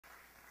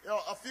You know,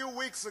 a few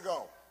weeks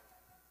ago,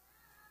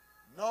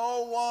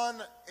 no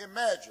one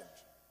imagined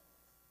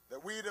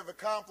that we'd have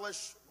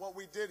accomplished what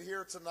we did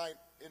here tonight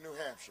in New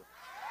Hampshire.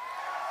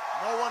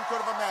 No one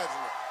could have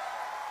imagined it.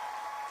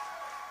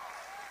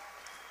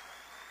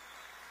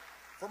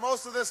 For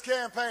most of this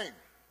campaign,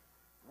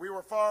 we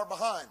were far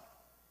behind.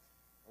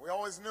 We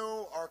always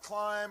knew our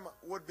climb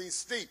would be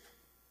steep.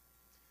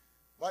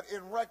 But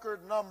in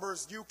record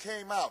numbers, you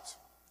came out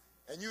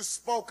and you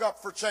spoke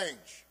up for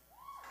change.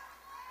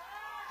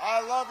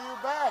 I love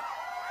you back.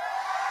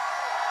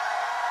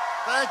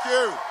 Thank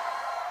you.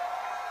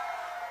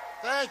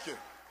 Thank you.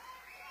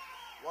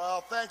 Well,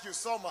 thank you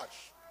so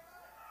much.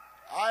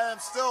 I am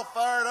still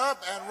fired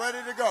up and ready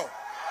to go.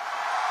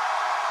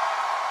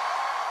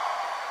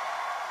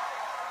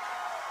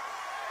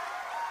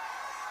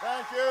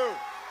 Thank you.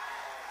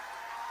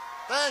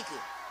 Thank you.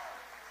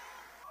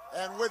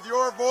 And with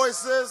your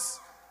voices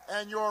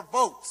and your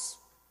votes,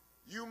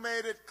 you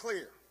made it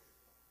clear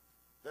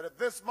that at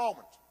this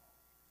moment,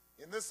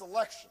 in this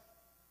election,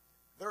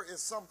 there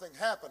is something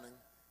happening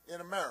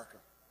in America.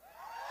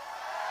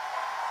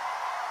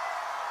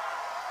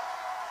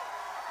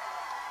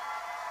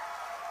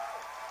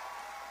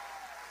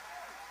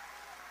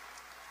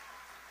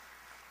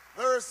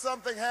 There is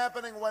something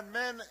happening when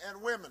men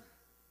and women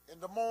in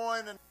Des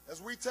Moines, and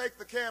as we take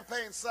the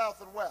campaign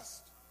south and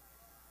west,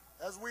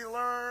 as we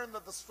learn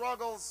that the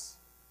struggles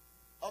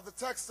of the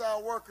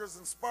textile workers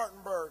in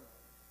Spartanburg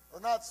are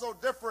not so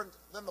different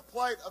than the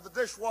plight of the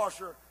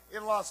dishwasher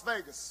in Las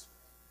Vegas,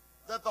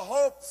 that the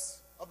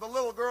hopes of the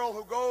little girl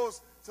who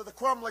goes to the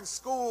crumbling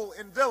school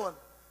in Dillon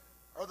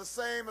are the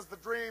same as the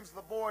dreams of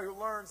the boy who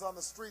learns on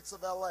the streets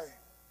of L.A.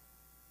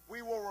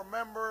 We will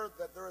remember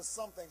that there is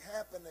something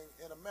happening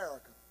in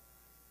America,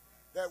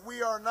 that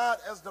we are not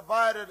as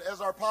divided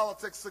as our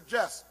politics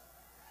suggest,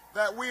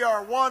 that we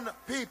are one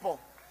people,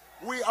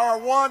 we are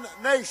one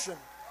nation,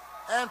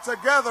 and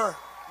together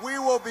we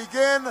will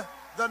begin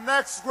the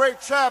next great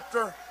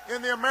chapter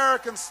in the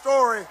American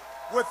story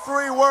with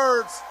 3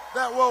 words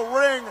that will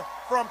ring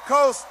from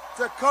coast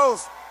to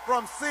coast,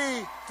 from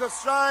sea to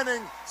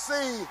shining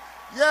sea.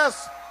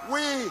 Yes,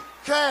 we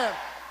can.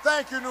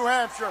 Thank you, New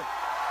Hampshire.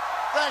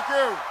 Thank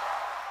you.